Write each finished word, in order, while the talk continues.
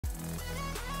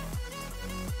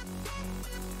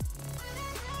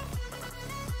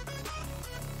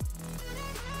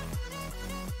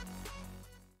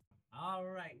All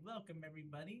right, welcome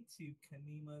everybody to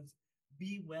Kanima's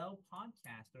Be Well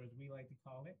podcast, or as we like to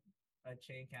call it, a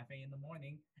Chain Cafe in the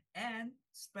Morning. And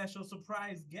special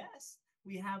surprise guest,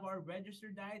 we have our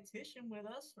registered dietitian with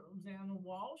us, Rosanne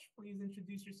Walsh. Please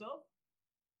introduce yourself.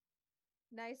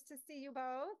 Nice to see you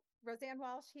both. Rosanne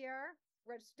Walsh here,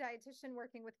 registered dietitian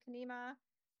working with Kanima.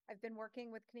 I've been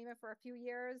working with Kanima for a few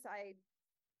years. I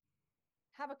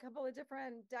have a couple of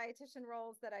different dietitian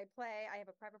roles that I play. I have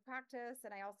a private practice,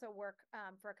 and I also work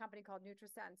for a company called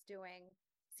NutriSense doing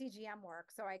CGM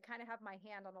work. So I kind of have my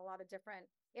hand on a lot of different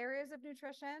areas of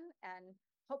nutrition, and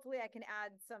hopefully I can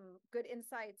add some good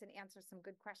insights and answer some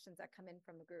good questions that come in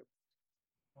from the group.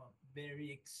 Well,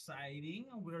 very exciting.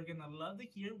 We're going to love to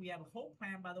hear. We have a whole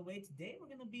plan, by the way. Today,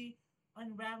 we're going to be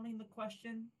unraveling the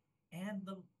question and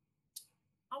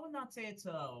I would not say it's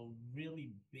a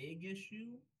really big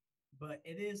issue, but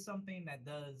it is something that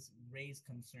does raise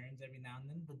concerns every now and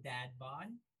then. The dad bod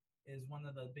is one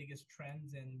of the biggest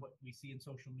trends in what we see in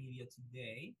social media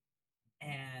today.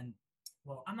 And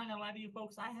well, I'm not gonna lie to you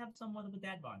folks, I have somewhat of a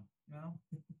dad bod, you know,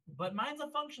 but mine's a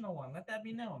functional one. Let that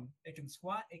be known. It can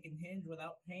squat, it can hinge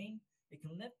without pain, it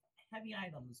can lift heavy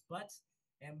items. But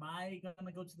am I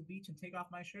gonna go to the beach and take off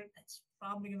my shirt? It's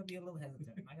probably gonna be a little hesitant.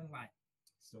 I'm not gonna lie.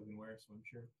 Still can wear a swim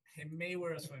shirt. It may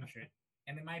wear a swim shirt,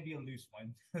 and it might be a loose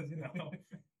one, you know.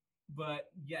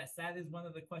 But yes, that is one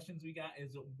of the questions we got.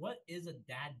 Is what is a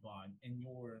dad bod in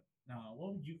your?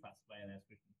 What would you classify it as,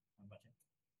 Christian?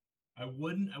 I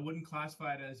wouldn't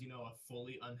classify it as, a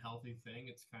fully unhealthy thing.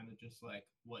 It's kind of just like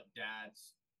what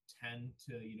dads tend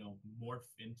to, morph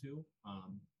into.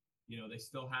 They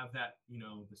still have that,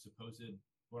 the supposed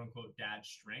quote unquote dad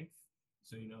strength.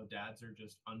 So, dads are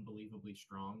just unbelievably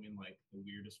strong in like the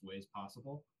weirdest ways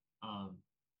possible.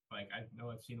 Like I know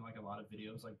I've seen like a lot of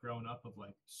videos like growing up of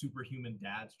like superhuman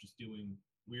dads just doing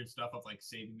weird stuff of like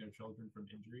saving their children from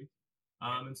injury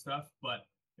and stuff. But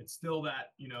it's still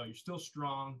that, you're still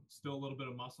strong, still a little bit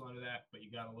of muscle under that, but you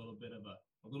got a little bit of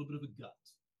a gut.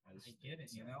 I get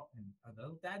it, and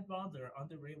those dad bods are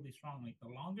underratedly strong. Like the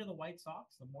longer the white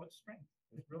socks, the more the strength.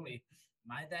 It's really,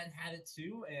 my dad had it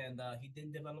too, and he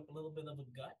did develop a little bit of a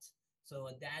gut. So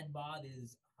a dad bod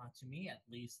is, to me at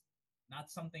least, not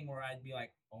something where I'd be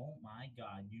like, oh my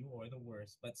God, you are the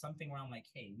worst, but something where I'm like,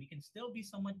 hey, we can still be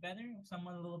somewhat better,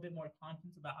 somewhat a little bit more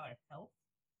conscious about our health.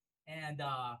 And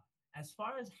as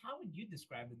far as how would you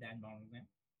describe the dad bod, man?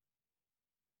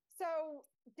 So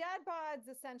dad bods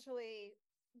essentially,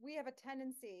 we have a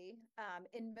tendency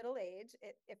in middle age,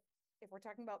 if we're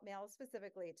talking about males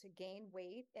specifically, to gain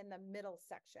weight in the middle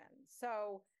section.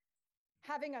 So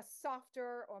having a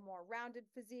softer or more rounded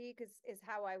physique is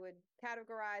how I would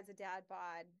categorize a dad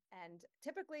bod. And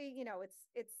typically,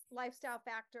 it's lifestyle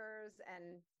factors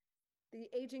and the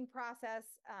aging process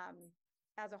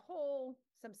as a whole,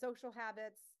 some social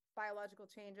habits, biological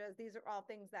changes. These are all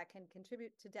things that can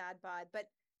contribute to dad bod. But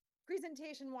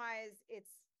presentation wise, it's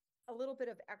a little bit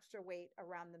of extra weight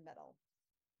around the middle.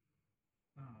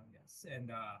 Oh, yes.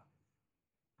 And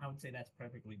I would say that's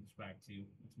perfectly described too.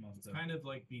 It's kind of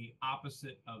like the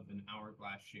opposite of an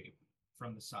hourglass shape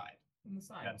from the side. From the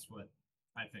side. That's what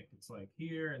I think. It's like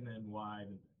here and then wide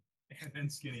and then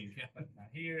skinny again. Not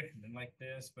here and then like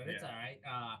this, but it's all right.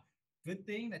 Good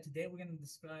thing that today we're going to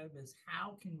describe is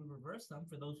how can we reverse them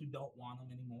for those who don't want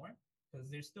them anymore. Because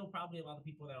there's still probably a lot of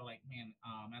people that are like, man,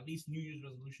 at least New Year's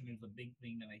resolution is a big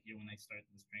thing that I hear when I start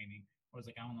this training. Or it's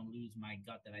like, I want to lose my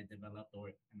gut that I developed, or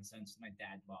in a sense, my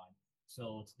dad bod.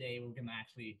 So today we're going to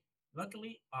actually,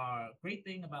 luckily, great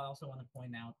thing about also want to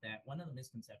point out that one of the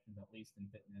misconceptions, at least in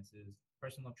fitness, is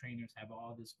personal trainers have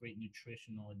all this great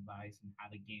nutritional advice and how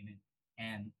to gain it.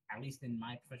 And at least in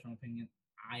my professional opinion,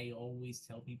 I always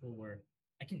tell people where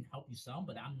I can help you some,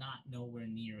 but I'm not nowhere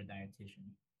near a dietitian.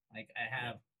 Like I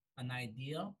have an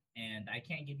idea and I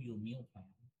can't give you a meal plan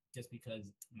just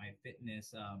because my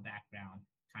fitness background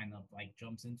kind of like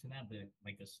jumps into that, but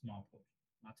like a small portion,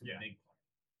 not to the big part.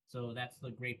 So that's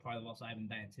the great part of also having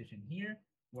a dietitian here,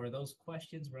 where those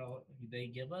questions where they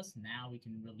give us, now we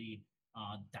can really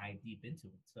dive deep into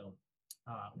it. So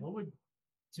what would,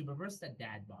 to reverse that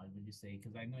dad bod, would you say?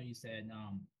 Because I know you said,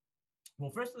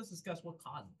 well, first let's discuss what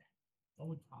causes that. What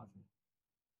would cause it?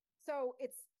 So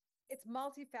it's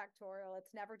multifactorial.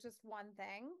 It's never just one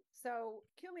thing. So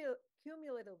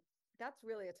cumulative, that's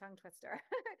really a tongue twister.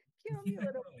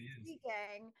 Cumulative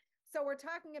speaking. So we're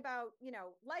talking about,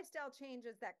 lifestyle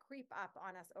changes that creep up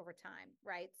on us over time,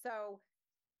 right? So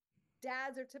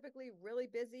dads are typically really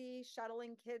busy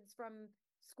shuttling kids from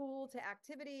school to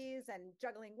activities and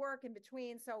juggling work in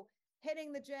between. So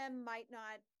hitting the gym might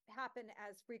not happen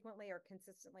as frequently or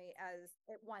consistently as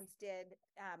it once did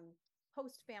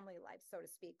post family life, so to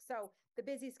speak. So the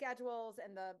busy schedules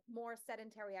and the more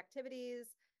sedentary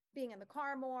activities, being in the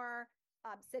car more,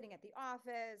 sitting at the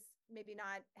office, maybe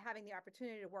not having the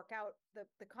opportunity to work out,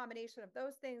 the combination of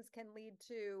those things can lead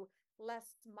to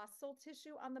less muscle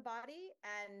tissue on the body.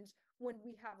 And when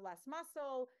we have less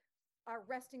muscle, our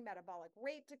resting metabolic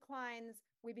rate declines,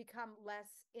 we become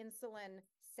less insulin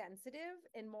sensitive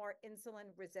and more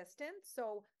insulin resistant.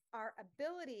 So our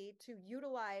ability to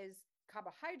utilize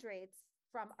carbohydrates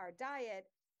from our diet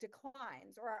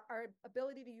declines, or our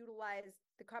ability to utilize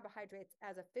the carbohydrates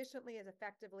as efficiently, as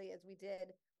effectively as we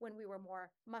did when we were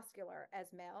more muscular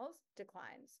as males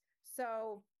declines.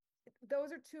 So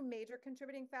those are two major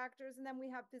contributing factors. And then we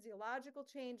have physiological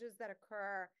changes that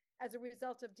occur as a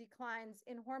result of declines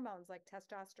in hormones like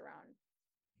testosterone.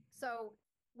 So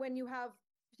when you have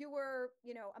fewer,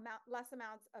 less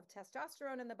amounts of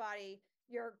testosterone in the body,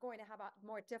 you're going to have a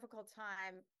more difficult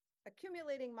time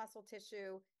accumulating muscle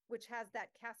tissue, which has that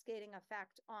cascading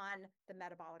effect on the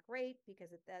metabolic rate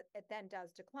because it then does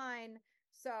decline.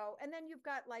 So, and then you've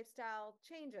got lifestyle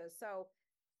changes. So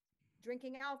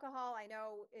drinking alcohol, I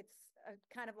know it's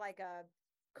kind of like a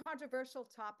controversial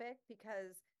topic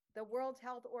because the World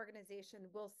Health Organization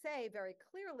will say very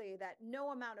clearly that no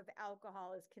amount of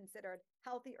alcohol is considered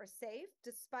healthy or safe,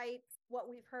 despite what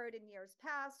we've heard in years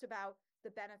past about the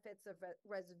benefits of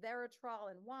resveratrol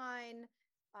in wine.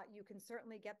 You can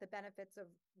certainly get the benefits of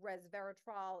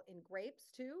resveratrol in grapes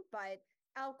too, but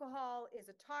alcohol is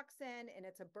a toxin and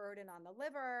it's a burden on the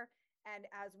liver.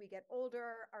 And as we get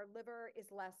older, our liver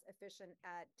is less efficient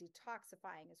at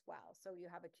detoxifying as well. So you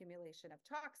have accumulation of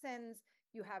toxins,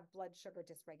 you have blood sugar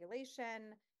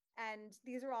dysregulation, and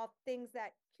these are all things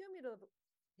that cumulatively,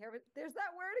 there's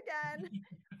that word again,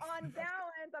 on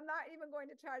balance, I'm not even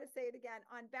going to try to say it again,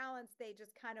 on balance, they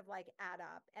just kind of like add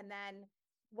up. And then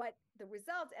what the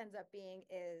result ends up being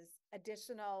is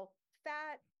additional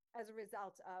fat as a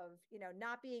result of,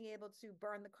 not being able to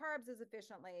burn the carbs as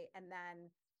efficiently, and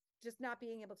then just not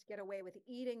being able to get away with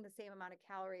eating the same amount of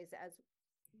calories as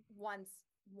once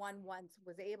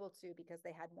was able to because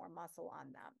they had more muscle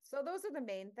on them. So those are the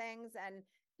main things. And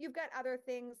you've got other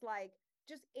things like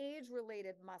just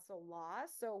age-related muscle loss.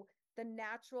 So the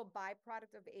natural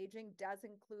byproduct of aging does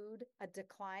include a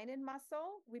decline in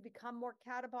muscle. We become more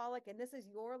catabolic, and this is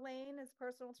your lane as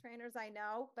personal trainers, I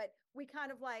know, but we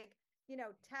kind of like,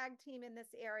 tag team in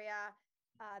this area.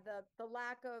 The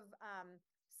lack of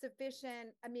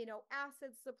sufficient amino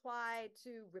acid supply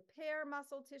to repair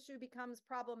muscle tissue becomes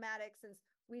problematic since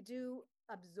we do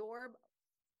absorb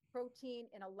protein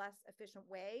in a less efficient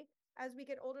way as we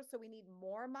get older. So we need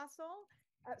more muscle.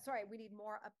 We need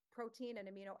more protein and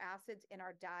amino acids in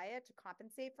our diet to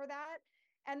compensate for that.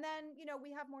 And then,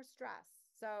 we have more stress.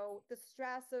 So the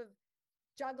stress of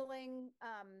juggling,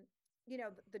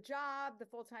 the job, the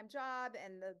full-time job,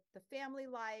 and the family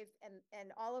life,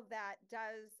 and all of that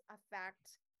does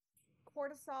affect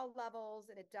cortisol levels,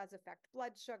 and it does affect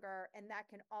blood sugar, and that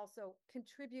can also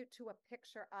contribute to a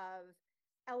picture of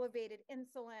elevated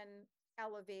insulin,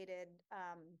 elevated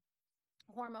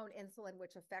hormone insulin,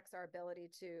 which affects our ability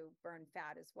to burn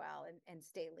fat as well and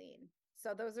stay lean.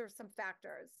 So those are some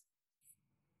factors.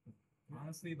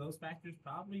 Honestly, those factors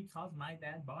probably caused my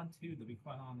dad bod too, to be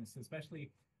quite honest.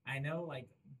 Especially, I know, like,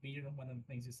 being one of the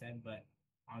things you said, but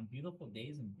on beautiful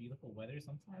days and beautiful weather,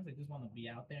 sometimes I just want to be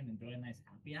out there and enjoy a nice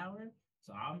happy hour.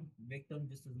 So I'm victim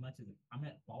just as much as I'm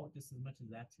at fault just as much as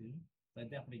that too. So I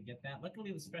definitely get that.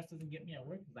 Luckily, the stress doesn't get me at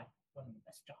work because I have one of the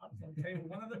best jobs. Okay,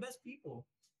 one of the best people.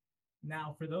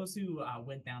 Now, for those who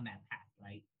went down that path,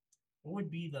 right, what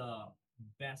would be the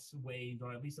best ways,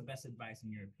 or at least the best advice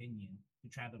in your opinion, to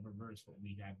try to reverse what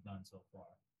we have done so far?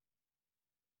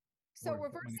 So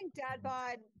reversing dad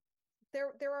bod,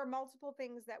 there are multiple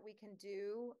things that we can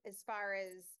do as far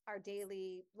as our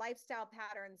daily lifestyle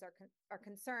patterns are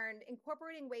concerned.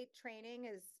 Incorporating weight training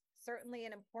is certainly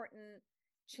an important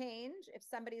change. If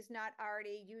somebody's not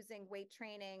already using weight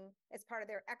training as part of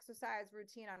their exercise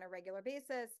routine on a regular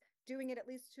basis, doing it at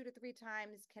least 2 to 3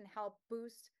 times can help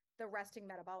boost the resting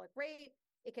metabolic rate.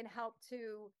 It can help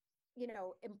to,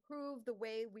 improve the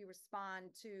way we respond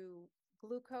to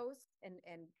glucose and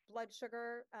blood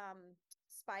sugar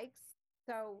spikes.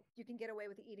 So you can get away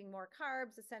with eating more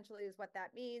carbs, essentially, is what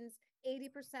that means.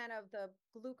 80% of the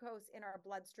glucose in our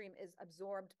bloodstream is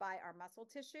absorbed by our muscle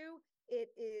tissue. It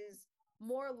is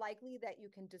more likely that you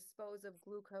can dispose of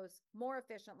glucose more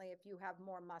efficiently if you have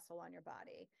more muscle on your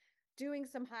body. Doing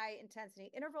some high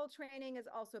intensity interval training is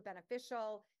also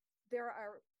beneficial. There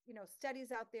are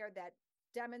studies out there that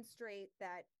demonstrate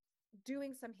that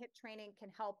doing some HIIT training can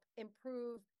help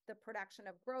improve the production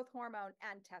of growth hormone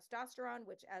and testosterone,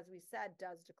 which, as we said,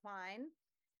 does decline.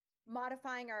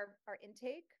 Modifying our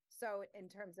intake. So in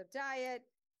terms of diet,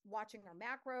 watching our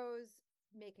macros,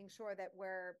 making sure that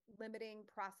we're limiting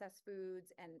processed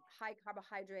foods and high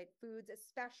carbohydrate foods,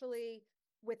 especially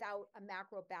without a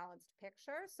macro balanced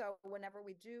picture. So whenever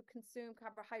we do consume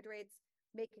carbohydrates,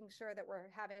 making sure that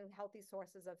we're having healthy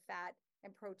sources of fat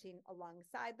and protein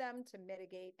alongside them to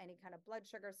mitigate any kind of blood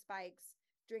sugar spikes,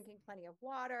 drinking plenty of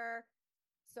water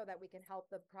so that we can help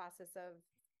the process of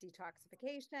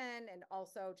detoxification, and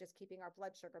also just keeping our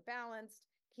blood sugar balanced,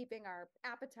 keeping our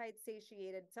appetite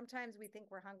satiated. Sometimes we think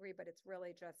we're hungry, but it's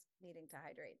really just needing to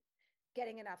hydrate.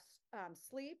 Getting enough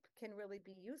sleep can really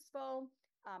be useful.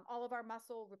 All of our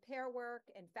muscle repair work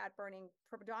and fat burning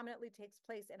predominantly takes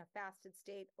place in a fasted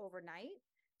state overnight.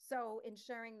 So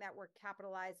ensuring that we're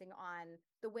capitalizing on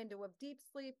the window of deep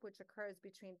sleep, which occurs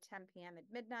between 10 p.m. and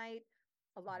midnight.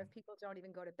 A lot of people don't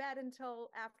even go to bed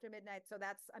until after midnight. So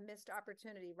that's a missed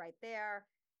opportunity right there.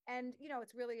 And,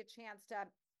 it's really a chance to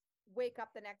wake up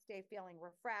the next day feeling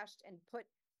refreshed and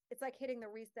it's like hitting the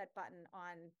reset button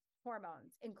on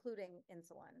hormones, including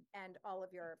insulin and all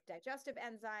of your digestive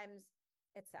enzymes,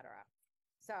 etc.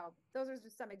 So those are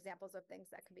just some examples of things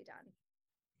that can be done.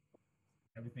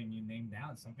 Everything you named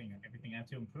down is everything I have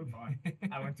to improve on.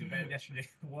 I went to bed yesterday.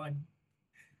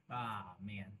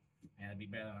 Man, I gotta be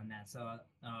better on that. So,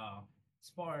 as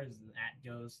far as that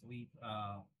goes, sleep,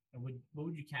 what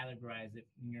would you categorize it,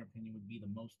 in your opinion, would be the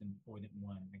most important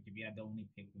one? Like, if you had to only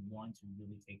pick one to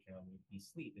really take care of, would it be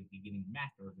sleep? Would it be getting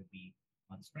macro? Would it be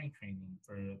on strength training?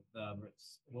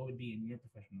 What would be, in your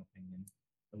professional opinion,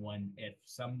 the one, if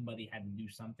somebody had to do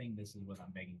something, this is what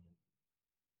I'm begging you?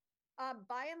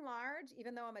 By and large,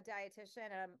 even though I'm a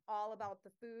dietitian and I'm all about the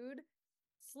food,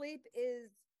 sleep is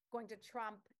going to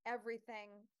trump everything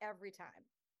every time.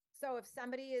 So if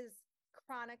somebody is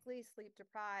chronically sleep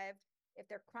deprived, if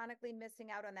they're chronically missing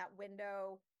out on that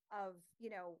window of,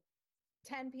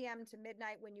 10 p.m. to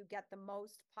midnight when you get the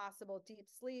most possible deep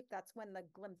sleep, that's when the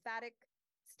glymphatic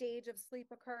stage of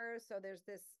sleep occurs. So there's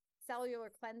this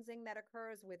cellular cleansing that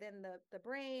occurs within the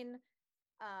brain.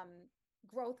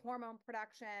 Growth hormone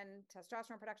production,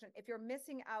 testosterone production. If you're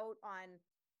missing out on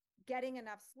getting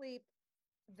enough sleep,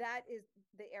 that is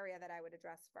the area that I would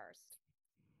address first.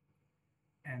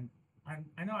 And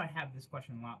I know I have this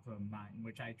question a lot from mine,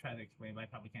 which I try to explain, but I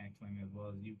probably can't explain it as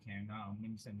well as you can. When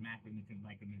you said macronutrients,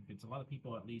 micronutrients, a lot of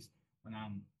people, at least when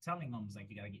I'm telling them, it's like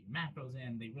you got to get your macros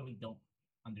in, they really don't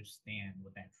understand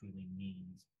what that truly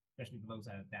means, especially for those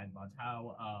that have dad bods.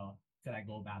 How could I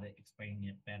go about it, explaining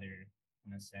it better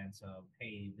in a sense of,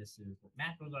 hey, this is what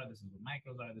macros are, this is what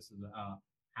micros are, this is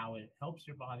how it helps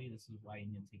your body, this is why you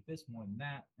need to take this more than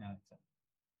that, etc.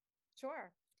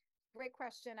 Sure. Great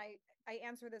question. I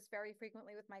answer this very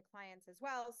frequently with my clients as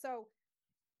well. So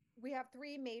we have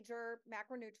three major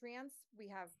macronutrients. We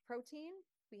have protein,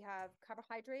 we have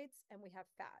carbohydrates, and we have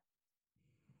fat.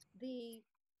 The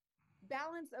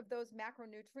balance of those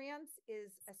macronutrients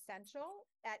is essential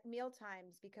at meal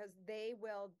times because they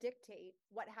will dictate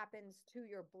what happens to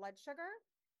your blood sugar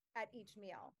at each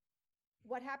meal.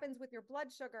 What happens with your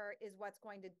blood sugar is what's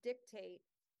going to dictate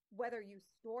whether you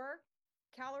store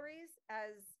calories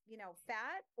as,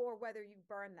 fat, or whether you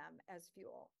burn them as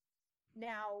fuel.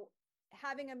 Now,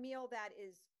 having a meal that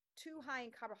is too high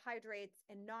in carbohydrates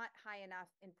and not high enough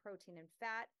in protein and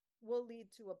fat will lead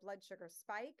to a blood sugar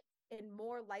spike, and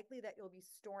more likely that you'll be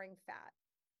storing fat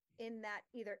in that,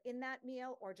 either in that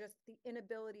meal or just the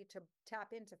inability to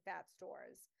tap into fat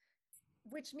stores,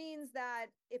 which means that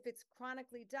if it's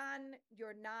chronically done,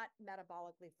 you're not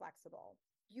metabolically flexible.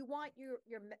 You want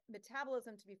your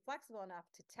metabolism to be flexible enough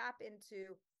to tap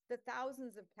into the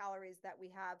thousands of calories that we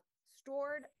have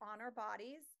stored on our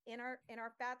bodies in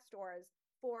our fat stores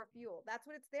for fuel. That's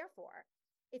what it's there for.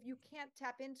 If you can't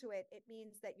tap into it, it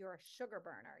means that you're a sugar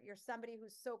burner. You're somebody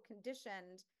who's so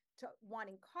conditioned to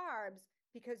wanting carbs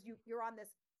because you're on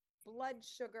this blood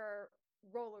sugar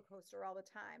roller coaster all the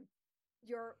time.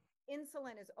 Your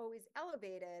insulin is always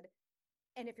elevated.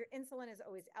 And if your insulin is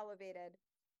always elevated,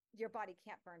 your body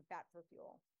can't burn fat for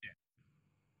fuel. Yeah.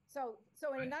 So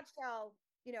in a nutshell,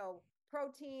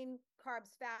 protein,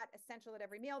 carbs, fat, essential at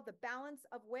every meal, the balance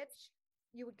of which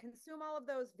you would consume all of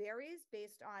those varies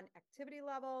based on activity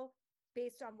level,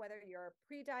 based on whether you're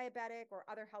pre-diabetic or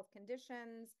other health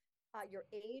conditions. Your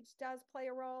age does play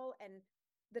a role, and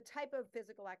the type of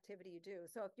physical activity you do.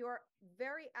 So if you're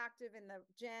very active in the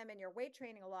gym and you're weight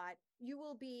training a lot, you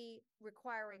will be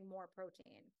requiring more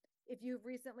protein. If you've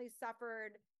recently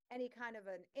suffered any kind of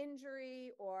an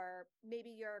injury, or maybe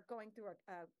you're going through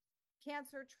a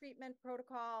cancer treatment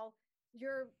protocol,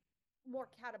 you're more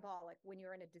catabolic when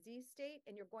you're in a disease state,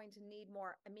 and you're going to need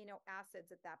more amino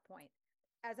acids at that point.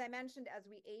 As I mentioned, as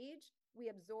we age, we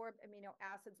absorb amino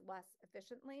acids less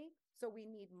efficiently, so we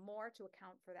need more to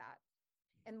account for that.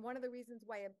 And one of the reasons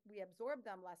why we absorb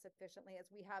them less efficiently is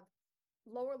we have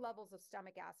lower levels of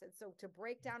stomach acid. So to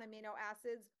break down amino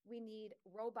acids, we need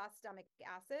robust stomach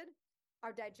acid.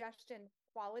 Our digestion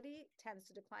quality tends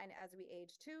to decline as we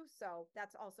age too, so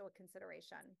that's also a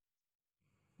consideration.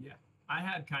 Yeah, I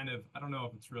had kind of, I don't know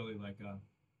if it's really like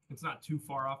it's not too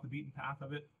far off the beaten path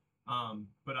of it.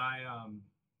 But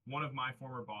one of my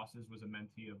former bosses was a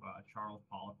mentee of Charles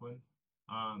Poliquin.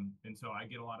 And so I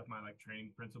get a lot of my like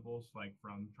training principles like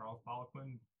from Charles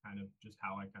Poliquin, kind of just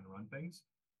how I kind of run things.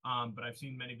 But I've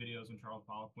seen many videos on Charles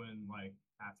Poliquin, like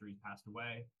after he's passed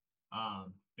away,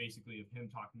 basically of him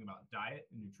talking about diet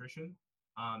and nutrition.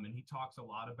 And he talks a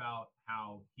lot about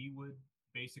how he would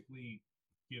basically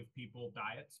give people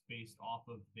diets based off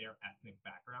of their ethnic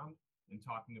background, and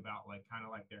talking about like kind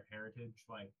of like their heritage.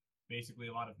 Like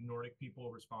basically a lot of Nordic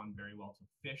people respond very well to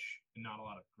fish and not a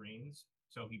lot of grains.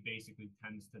 So he basically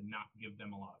tends to not give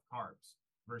them a lot of carbs,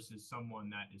 versus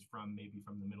someone that is from maybe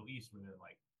from the Middle East, where they're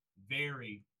like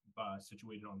very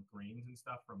situated on grains and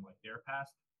stuff from like their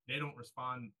past. They don't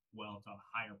respond well to a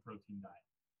higher protein diet.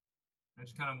 I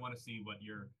just kind of want to see what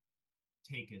your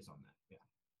take is on that.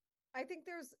 Yeah. I think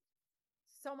there's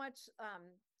so much,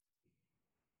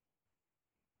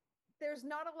 there's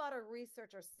not a lot of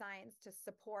research or science to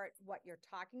support what you're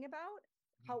talking about.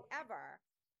 However,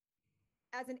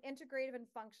 as an integrative and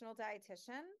functional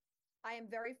dietitian, I am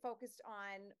very focused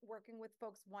on working with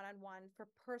folks one-on-one for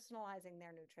personalizing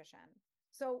their nutrition.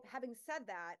 So having said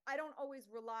that, I don't always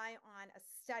rely on a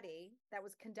study that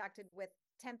was conducted with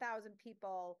 10,000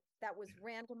 people, that was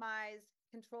randomized,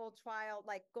 controlled trial,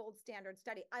 like gold standard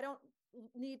study. I don't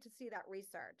need to see that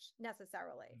research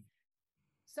necessarily.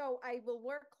 So I will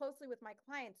work closely with my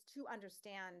clients to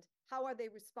understand how are they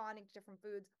responding to different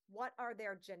foods, what are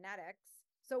their genetics.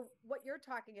 So what you're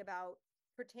talking about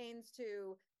pertains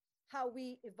to how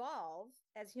we evolve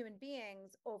as human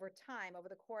beings over time, over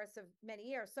the course of many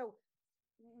years. So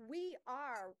we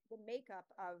are the makeup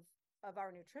of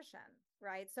our nutrition,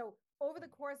 right? So over the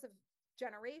course of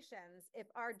generations, if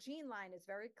our gene line is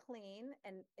very clean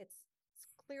and it's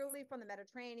clearly from the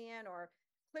Mediterranean, or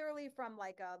clearly from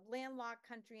like a landlocked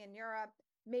country in Europe,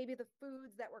 maybe the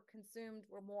foods that were consumed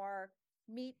were more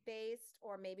meat-based,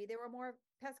 or maybe they were more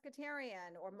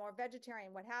pescatarian or more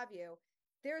vegetarian, what have you,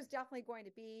 there's definitely going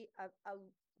to be a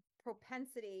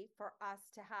propensity for us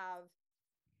to have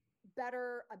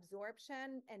better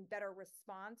absorption and better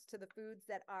response to the foods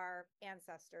that our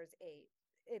ancestors ate.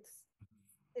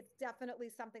 It's definitely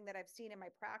something that I've seen in my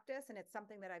practice, and it's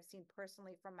something that I've seen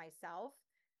personally from myself.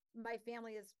 My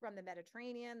family is from the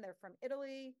Mediterranean. They're from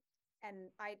Italy. And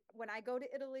when I go to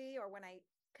Italy, or when I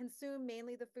consume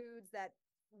mainly the foods that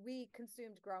we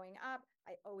consumed growing up,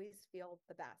 I always feel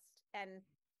the best. And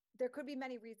there could be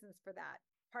many reasons for that.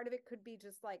 Part of it could be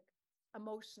just like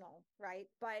emotional, right?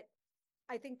 But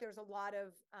I think there's a lot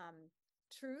of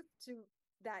truth to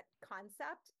that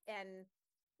concept. And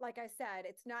like I said,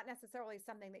 it's not necessarily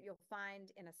something that you'll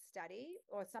find in a study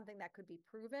or something that could be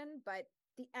proven, but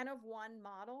the N of one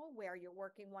model, where you're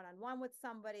working one-on-one with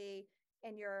somebody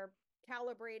and you're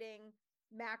calibrating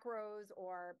macros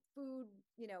or food,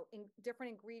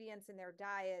 different ingredients in their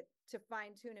diet to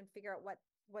fine tune and figure out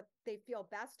what they feel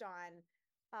best on.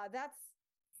 That's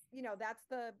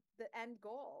the end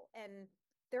goal. And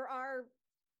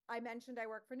I mentioned I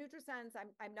work for NutriSense.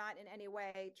 I'm not in any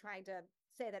way trying to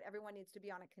say that everyone needs to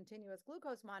be on a continuous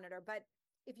glucose monitor, but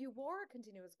if you wore a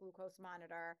continuous glucose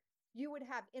monitor, you would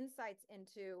have insights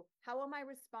into how am I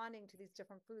responding to these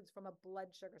different foods from a blood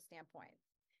sugar standpoint.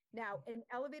 Now, an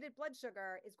elevated blood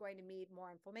sugar is going to mean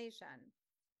more inflammation.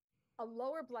 A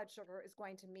lower blood sugar is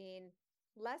going to mean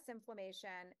less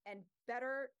inflammation and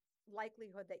better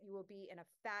likelihood that you will be in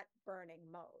a fat burning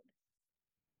mode.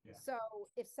 Yeah. So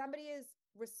if somebody is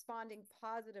responding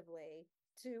positively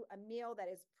to a meal that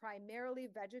is primarily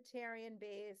vegetarian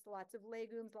based, lots of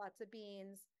legumes, lots of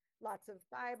beans, lots of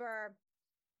fiber,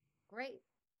 great.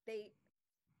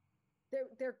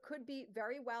 There could be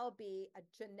very well be a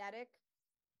genetic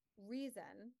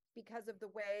reason, because of the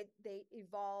way they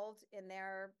evolved in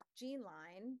their gene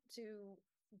line, to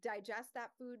digest that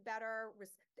food better.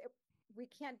 We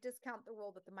can't discount the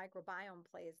role that the microbiome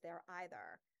plays there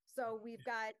either. So we've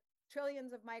got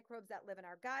trillions of microbes that live in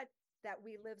our gut, that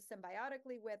we live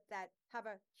symbiotically with, that have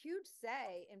a huge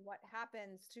say in what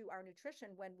happens to our nutrition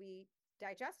when we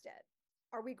digest it.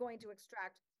 Are we going to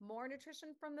extract more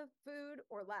nutrition from the food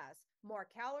or less? More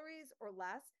calories or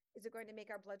less? Is it going to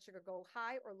make our blood sugar go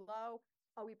high or low?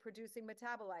 Are we producing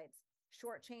metabolites,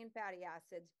 short chain fatty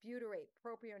acids, butyrate,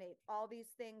 propionate? All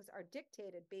these things are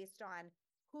dictated based on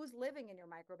who's living in your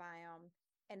microbiome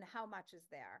and how much is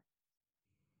there.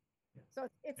 Yeah. So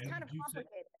it's kind of would you say,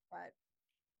 complicated, but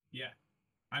yeah,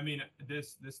 I mean,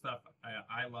 this stuff,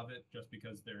 I love it just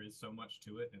because there is so much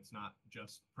to it. It's not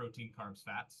just protein, carbs,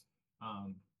 fats,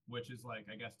 which is like,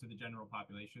 I guess, to the general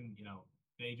population, you know,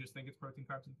 they just think it's protein,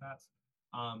 carbs, and fats.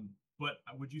 But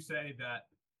would you say that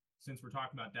since we're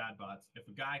talking about dad bods, if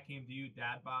a guy came to you,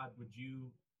 dad bod,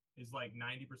 is like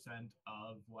 90%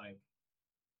 of like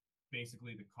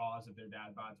basically the cause of their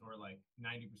dad bods, or like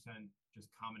 90% just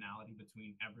commonality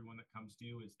between everyone that comes to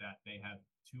you is that they have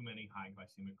too many high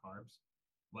glycemic carbs?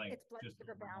 Like, it's blood just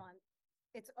sugar overall. balance.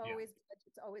 It's Yeah.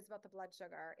 always about the blood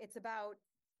sugar. It's about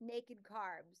naked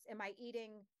carbs. Am I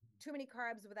eating too many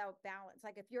carbs without balance?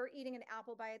 Like if you're eating an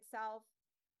apple by itself,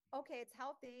 okay, it's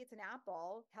healthy. It's an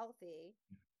apple, healthy.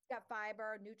 It's got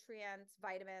fiber, nutrients,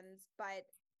 vitamins, but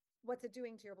what's it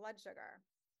doing to your blood sugar?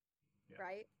 Yeah.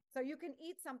 Right? So you can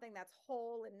eat something that's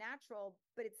whole and natural,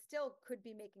 but it still could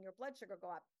be making your blood sugar go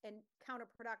up and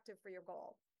counterproductive for your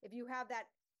goal. If you have that,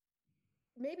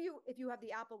 maybe if you have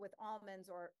the apple with almonds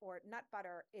or nut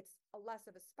butter, it's a less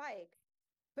of a spike,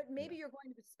 but maybe you're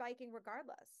going to be spiking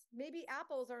regardless. Maybe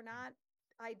apples are not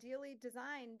ideally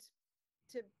designed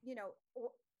to,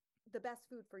 the best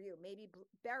food for you. Maybe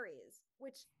berries,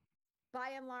 which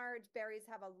by and large, berries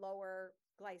have a lower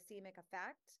glycemic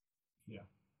effect. Yeah.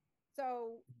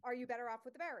 So are you better off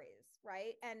with the berries,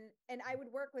 right? And I would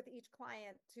work with each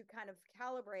client to kind of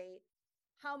calibrate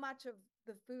how much of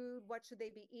the food, what should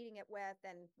they be eating it with,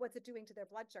 and what's it doing to their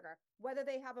blood sugar. Whether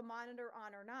they have a monitor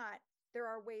on or not, there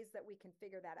are ways that we can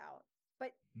figure that out.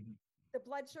 But the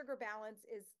blood sugar balance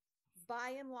is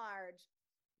by and large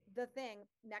the thing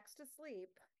next to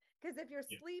sleep. Because if your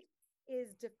sleep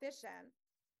is deficient,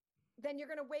 then you're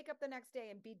going to wake up the next day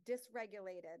and be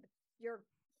dysregulated. Your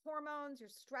hormones, your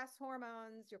stress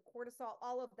hormones, your cortisol,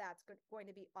 all of that's going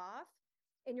to be off,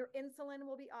 and your insulin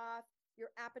will be off. Your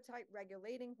appetite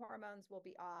regulating hormones will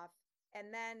be off,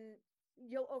 and then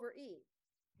you'll overeat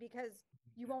because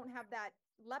you won't have that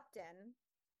leptin,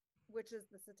 which is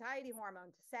the satiety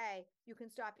hormone, to say you can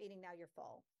stop eating now, you're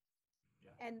full.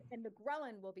 Yeah. And the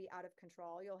ghrelin will be out of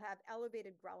control. You'll have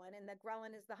elevated ghrelin, and the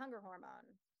ghrelin is the hunger hormone.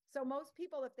 So most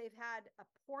people, if they've had a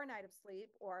poor night of sleep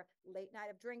or late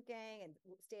night of drinking and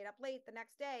stayed up late the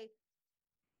next day,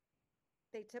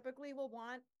 they typically will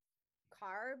want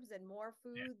carbs and more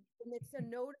food. And it's a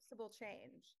noticeable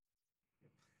change.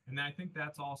 And I think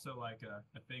that's also like a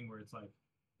thing where it's like,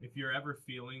 if you're ever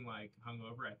feeling like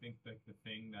hungover, I think like the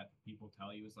thing that people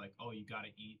tell you is like, oh, you got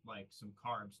to eat like some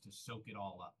carbs to soak it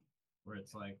all up. Where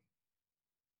it's like,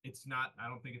 it's not, I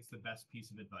don't think it's the best piece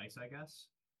of advice, I guess.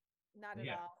 Not at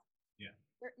all. Yeah.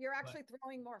 You're actually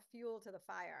throwing more fuel to the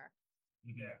fire.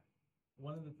 Yeah.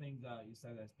 One of the things you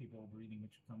said as people overeating,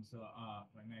 which comes to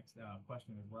my next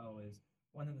question as well, is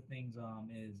one of the things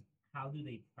is how do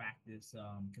they practice?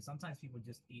 Because sometimes people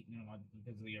just eat,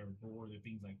 because they are bored or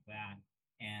things like that,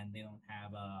 and they don't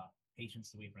have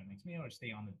patience to wait for the next meal or stay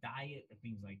on the diet or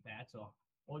things like that. So,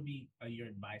 what would be your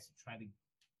advice to try to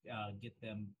get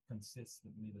them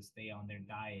consistently to stay on their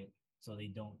diet so they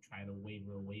don't try to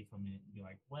waver away from it and be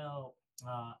like, well,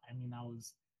 I mean, I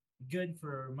was good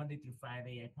for Monday through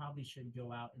Friday. I probably should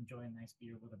go out, enjoy a nice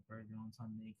beer with a burger on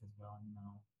Sunday because, well,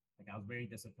 like I was very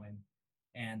disciplined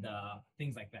and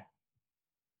things like that.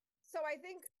 So I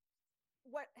think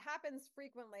what happens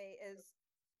frequently is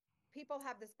people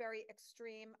have this very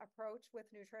extreme approach with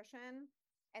nutrition,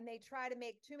 and they try to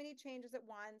make too many changes at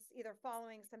once, either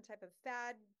following some type of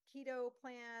fad keto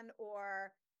plan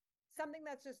or something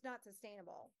that's just not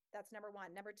sustainable. That's number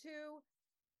one. Number two,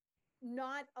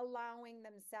 not allowing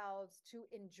themselves to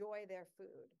enjoy their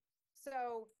food.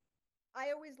 So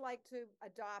I always like to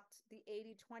adopt the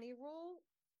 80-20 rule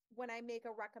when I make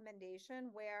a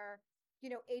recommendation where,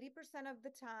 80% of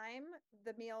the time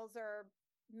the meals are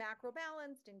macro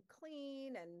balanced and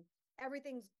clean and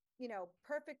everything's,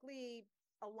 perfectly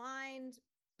aligned.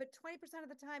 But 20% of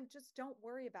the time, just don't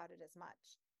worry about it as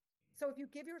much. So if you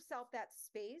give yourself that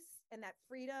space and that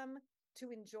freedom to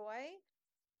enjoy,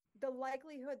 the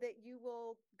likelihood that you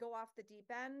will go off the deep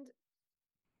end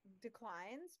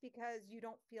declines because you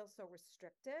don't feel so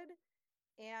restricted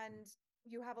and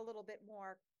you have a little bit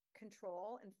more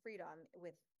control and freedom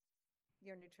with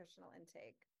your nutritional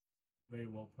intake. Very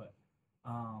well put.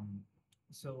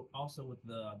 So also with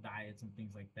the diets and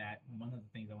things like that, one of the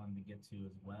things I wanted to get to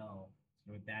as well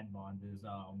with dad bod is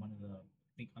one of the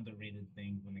think underrated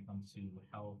things when it comes to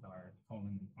health are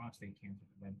colon and prostate cancer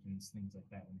preventions, things like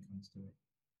that when it comes to it.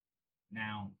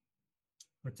 Now,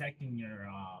 protecting your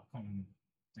colon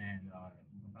and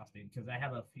prostate, because I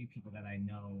have a few people that I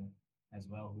know as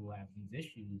well who have these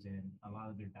issues, and a lot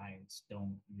of their diets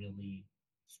don't really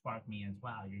spark me as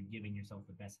well. You're giving yourself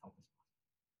the best help as possible.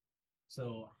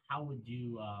 So, how would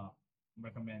you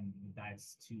recommend the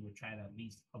diets to try to at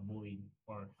least avoid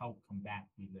or help combat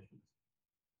these issues?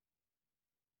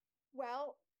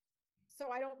 Well,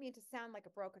 so I don't mean to sound like a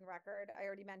broken record. I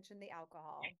already mentioned the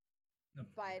alcohol, No.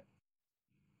 but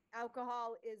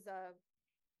alcohol is a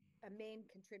main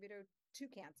contributor to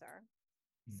cancer.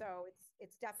 So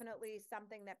it's definitely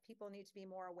something that people need to be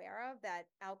more aware of, that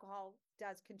alcohol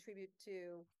does contribute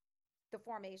to the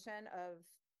formation of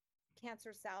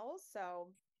cancer cells. So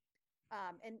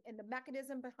and the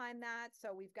mechanism behind that.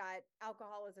 So we've got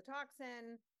alcohol as a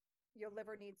toxin. Your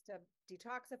liver needs to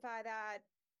detoxify that.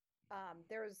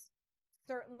 There's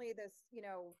certainly this,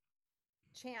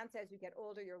 chance as you get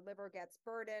older, your liver gets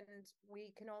burdened.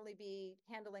 We can only be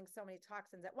handling so many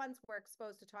toxins at once. We're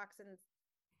exposed to toxins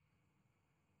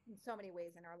in so many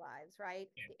ways in our lives, right?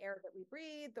 Yeah. The air that we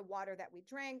breathe, the water that we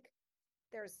drink,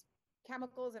 there's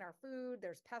chemicals in our food,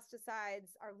 there's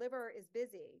pesticides. Our liver is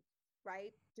busy,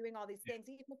 right? Doing all these things.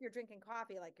 Even if you're drinking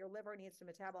coffee, like your liver needs to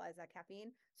metabolize that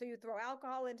caffeine. So you throw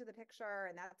alcohol into the picture,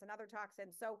 and that's another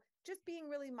toxin. So just being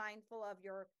really mindful of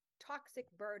your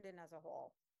toxic burden as a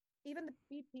whole. Even the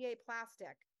BPA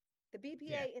plastic, the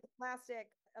BPA in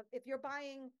plastic, if you're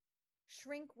buying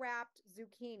shrink wrapped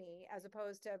zucchini as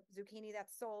opposed to zucchini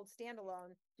that's sold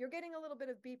standalone, you're getting a little bit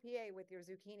of BPA with your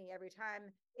zucchini every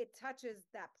time it touches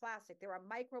that plastic. There are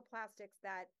microplastics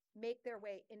that make their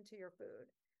way into your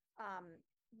food.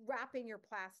 Wrapping your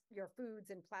foods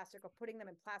in plastic or putting them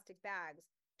in plastic bags,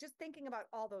 just thinking about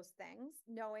all those things,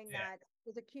 knowing that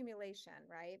there's accumulation,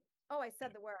 right? Oh, I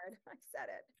said the word. I said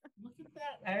it. Look at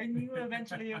that. I knew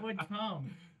eventually it would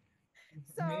come.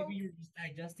 So maybe you're just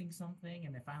digesting something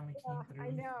and it finally came through. I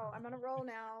know. I'm on a roll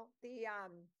now. The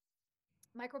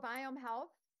microbiome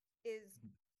health is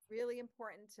really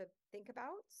important to think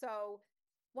about. So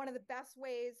one of the best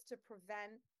ways to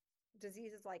prevent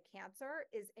diseases like cancer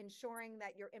is ensuring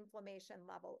that your inflammation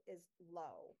level is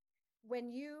low.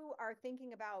 When you are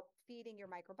thinking about feeding your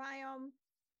microbiome,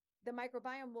 the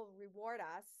microbiome will reward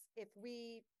us if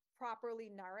we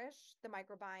properly nourish the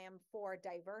microbiome for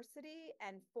diversity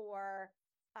and for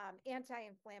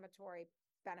anti-inflammatory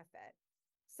benefit.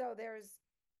 So there's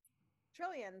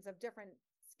trillions of different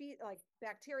like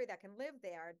bacteria that can live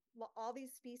there. All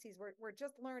these species, we're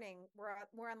just learning.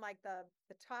 We're on like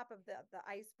the top of the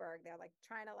iceberg. They're like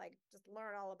trying to like just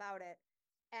learn all about it,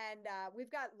 and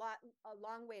we've got a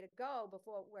long way to go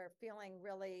before we're feeling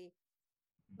really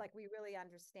like we really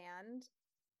understand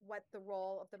what the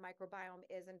role of the microbiome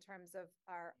is in terms of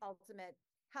our ultimate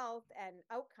health and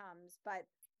outcomes. But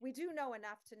we do know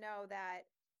enough to know that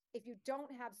if you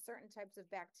don't have certain types of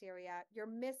bacteria, you're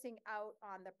missing out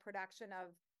on the production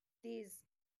of these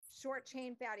short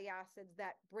chain fatty acids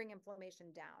that bring inflammation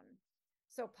down.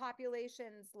 So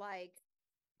populations like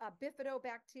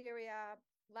bifidobacteria,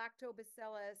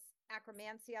 lactobacillus,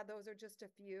 akkermansia, those are just a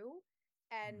few.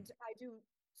 And I do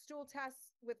stool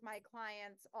tests with my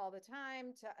clients all the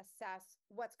time to assess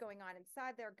what's going on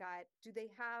inside their gut. Do they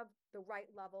have the right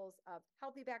levels of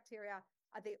healthy bacteria?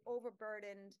 Are they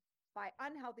overburdened by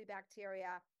unhealthy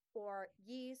bacteria or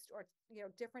yeast or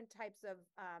different types of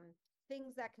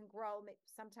things that can grow?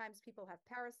 Sometimes people have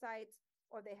parasites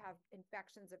or they have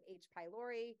infections of H.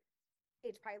 pylori.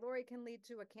 H. pylori can lead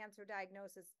to a cancer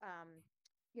diagnosis,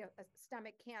 a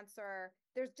stomach cancer.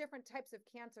 There's different types of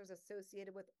cancers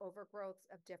associated with overgrowths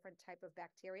of different type of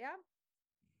bacteria.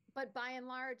 But by and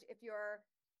large, if you're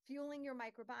fueling your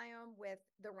microbiome with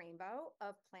the rainbow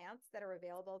of plants that are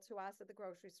available to us at the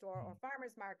grocery store or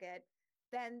farmer's market,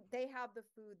 then they have the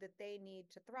food that they need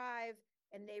to thrive,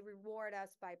 and they reward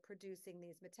us by producing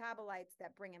these metabolites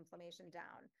that bring inflammation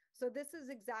down. So this is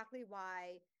exactly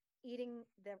why eating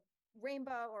the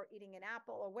rainbow or eating an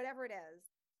apple or whatever it is,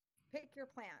 pick your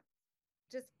plant.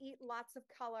 Just eat lots of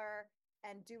color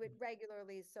and do it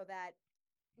regularly so that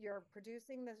you're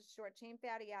producing the short chain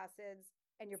fatty acids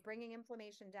and you're bringing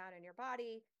inflammation down in your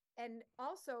body. And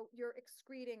also you're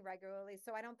excreting regularly.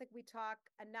 So I don't think we talk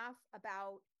enough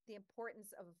about the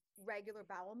importance of regular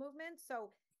bowel movement.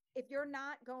 So if you're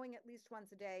not going at least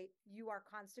once a day, you are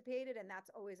constipated. And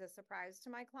that's always a surprise to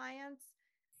my clients.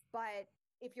 But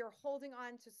if you're holding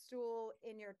on to stool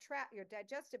in your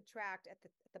digestive tract at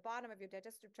the bottom of your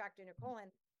digestive tract in your colon,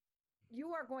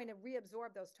 you are going to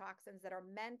reabsorb those toxins that are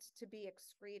meant to be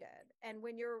excreted. And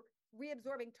when you're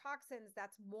reabsorbing toxins,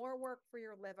 that's more work for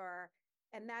your liver,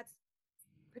 and that's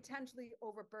potentially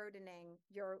overburdening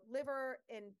your liver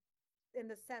in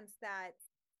the sense that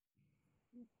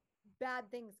bad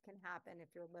things can happen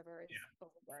if your liver is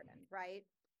overburdened, right?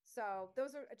 So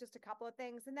those are just a couple of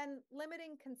things. And then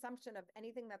limiting consumption of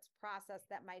anything that's processed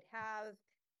that might have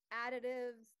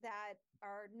additives that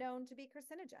are known to be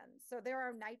carcinogens. So there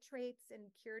are nitrates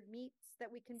in cured meats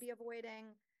that we can be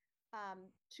avoiding.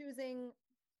 Choosing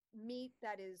meat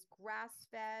that is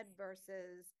grass-fed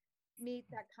versus meat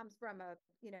that comes from a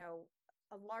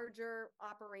larger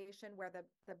operation where the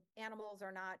animals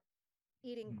are not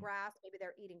eating grass, maybe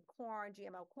they're eating corn,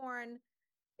 GMO corn.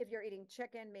 If you're eating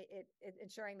chicken,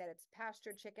 ensuring that it's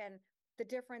pastured chicken. The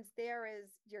difference there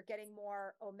is you're getting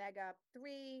more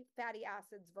omega-3 fatty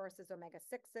acids versus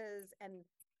omega-6s, and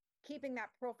keeping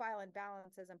that profile in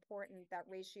balance is important, that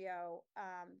ratio,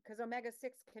 because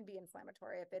omega-6 can be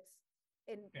inflammatory if it's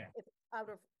out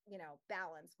of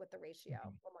balance with the ratio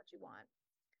from what you want.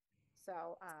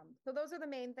 So those are the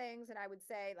main things. And I would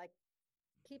say, like,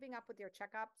 keeping up with your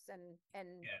checkups and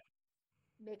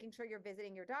making sure you're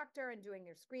visiting your doctor and doing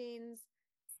your screens,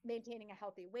 maintaining a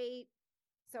healthy weight.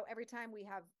 So every time we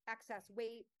have excess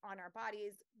weight on our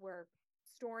bodies, we're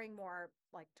storing more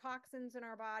like toxins in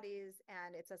our bodies,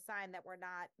 and it's a sign that we're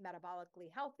not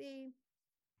metabolically healthy.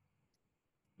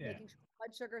 Making sure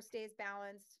blood sugar stays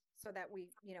balanced so that we,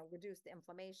 reduce the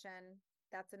inflammation.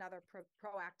 That's another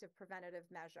proactive preventative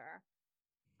measure.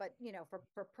 But,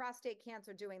 for prostate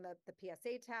cancer, doing the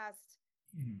PSA test,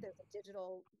 there's a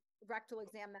digital rectal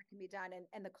exam that can be done,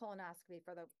 and the colonoscopy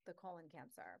for the colon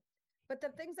cancer. But the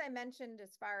things I mentioned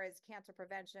as far as cancer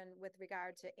prevention with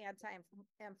regard to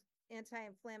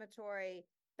anti-inflammatory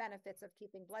benefits of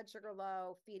keeping blood sugar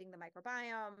low, feeding the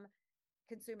microbiome,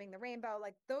 consuming the rainbow,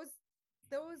 like those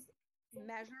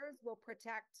measures will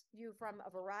protect you from a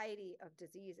variety of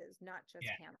diseases, not just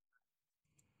cancer.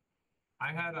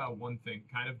 I had one thing,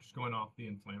 kind of just going off the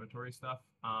inflammatory stuff.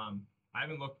 I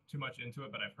haven't looked too much into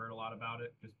it, but I've heard a lot about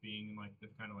it, just being in like the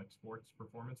kind of like sports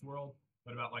performance world.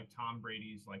 But about like Tom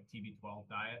Brady's like TB12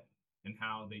 diet and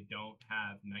how they don't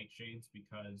have nightshades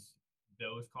because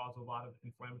those cause a lot of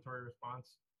inflammatory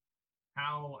response.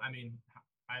 I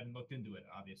haven't looked into it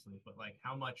obviously, but like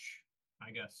how much,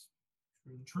 I guess,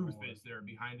 truth is there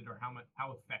behind it, or how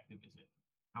effective is it?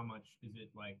 How much is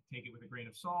it, like, take it with a grain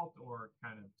of salt or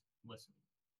kind of listen?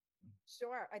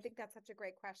 Sure. I think that's such a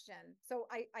great question. So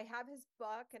I have his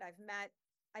book, and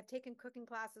I've taken cooking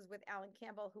classes with Alan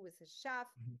Campbell, who was his chef.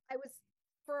 I was,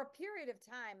 for a period of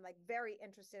time, like very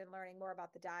interested in learning more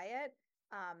about the diet.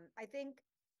 I think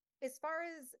as far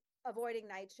as avoiding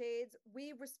nightshades,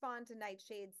 we respond to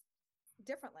nightshades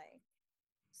differently.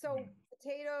 So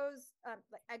potatoes,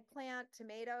 like eggplant,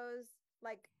 tomatoes,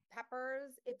 like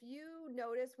peppers, if you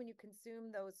notice when you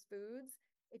consume those foods,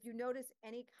 if you notice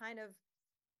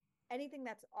anything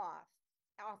that's off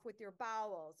with your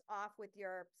bowels, off with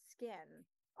your skin,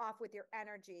 off with your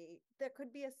energy, that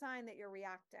could be a sign that you're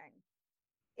reacting.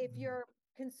 If you're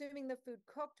consuming the food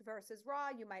cooked versus raw,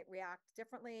 you might react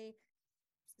differently.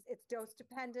 It's dose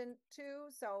dependent too.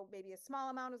 So maybe a small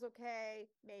amount is okay.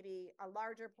 Maybe a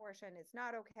larger portion is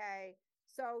not okay.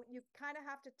 So you kind of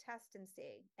have to test and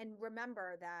see. And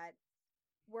remember that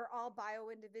we're all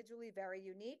bio-individually very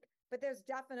unique, but there's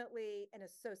definitely an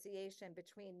association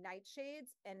between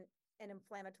nightshades and an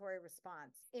inflammatory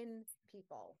response in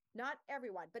people. Not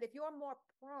everyone, but if you're more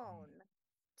prone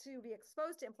to be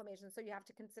exposed to inflammation, so you have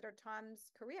to consider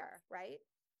Tom's career, right?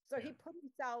 So he put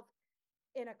himself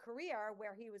in a career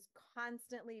where he was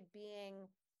constantly being,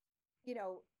 he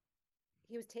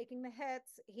was taking the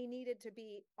hits. He needed to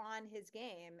be on his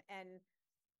game, and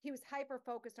he was hyper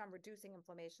focused on reducing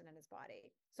inflammation in his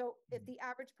body. So if the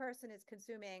average person is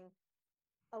consuming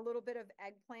a little bit of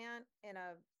eggplant in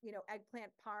a,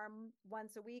 eggplant parm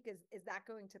once a week, is that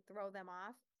going to throw them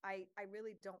off? I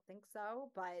really don't think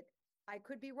so, but I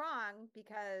could be wrong,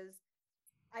 because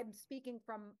I'm speaking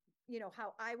from,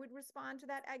 how I would respond to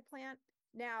that eggplant.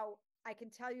 Now, I can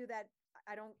tell you that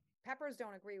peppers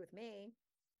don't agree with me,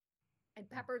 and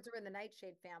peppers are in the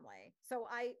nightshade family. So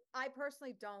I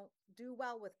personally don't do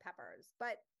well with peppers,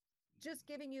 but just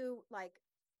giving you like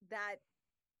that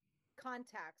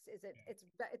context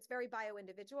it's very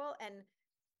bio-individual, and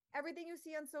everything you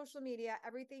see on social media,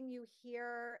 everything you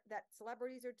hear that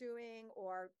celebrities are doing,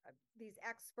 or these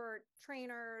expert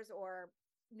trainers or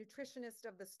nutritionists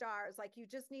of the stars, like, you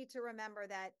just need to remember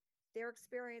that their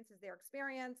experience is their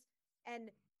experience,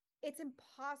 and it's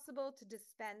impossible to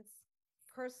dispense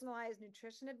personalized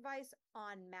nutrition advice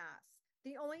en masse.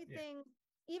 The only thing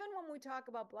even when we talk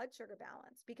about blood sugar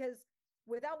balance, because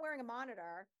without wearing a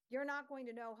monitor, you're not going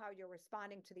to know how you're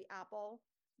responding to the apple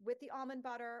with the almond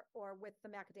butter or with the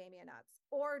macadamia nuts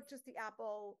or just the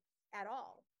apple at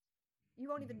all. You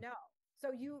won't even know.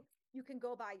 So you can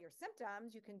go by your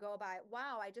symptoms. You can go by,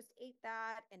 wow, I just ate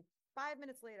that, and 5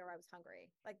 minutes later I was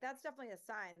hungry. Like that's definitely a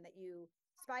sign that you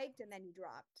spiked and then you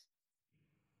dropped.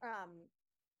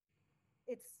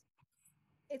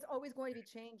 It's always going to be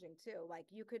changing too. Like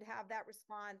you could have that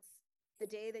response the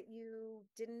day that you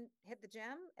didn't hit the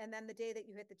gym, and then the day that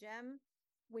you hit the gym,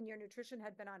 when your nutrition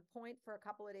had been on point for a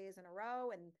couple of days in a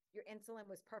row and your insulin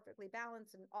was perfectly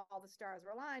balanced and all the stars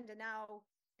were aligned, and now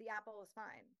the apple is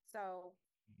fine. So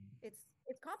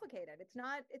it's complicated. It's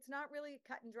not really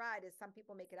cut and dried as some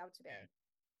people make it out to be.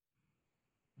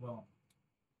 Well,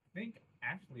 I think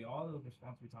actually all of the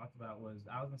response we talked about was,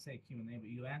 I was gonna say Q&A, but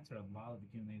you answered a lot of the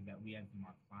Q&As that we had from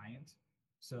our clients.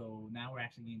 So now we're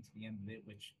actually getting to the end of it,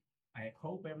 which I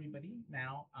hope everybody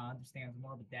now understands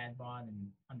more of a dad bod and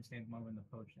understands more of an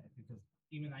approach, because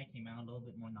even I came out a little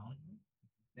bit more knowledgeable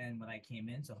than when I came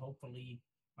in. So hopefully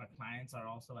our clients are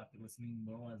also after listening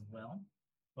more as well.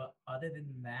 But other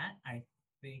than that, I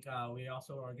think we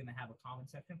also are going to have a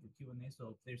comment section for Q&A.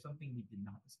 So if there's something we did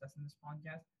not discuss in this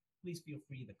podcast, please feel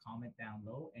free to comment down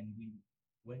low, and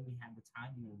when we have the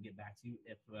time, we will get back to you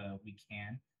if we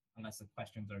can, unless the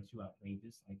questions are too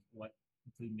outrageous, like what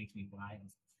food makes me fly.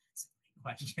 It's a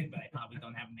great question, but I probably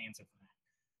don't have an answer for that.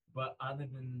 But other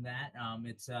than that,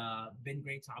 it's been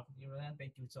great talking to you, Rosanne.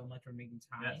 Thank you so much for making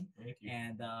time. Yes, thank you.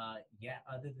 And yeah,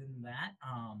 other than that,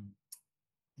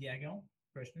 Diego,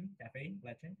 Christian, Cafe,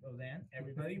 Leche, Rosanne,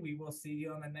 everybody, we will see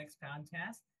you on the next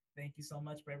podcast. Thank you so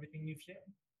much for everything you've shared.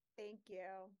 Thank you.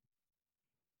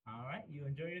 All right, you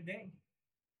enjoy your day.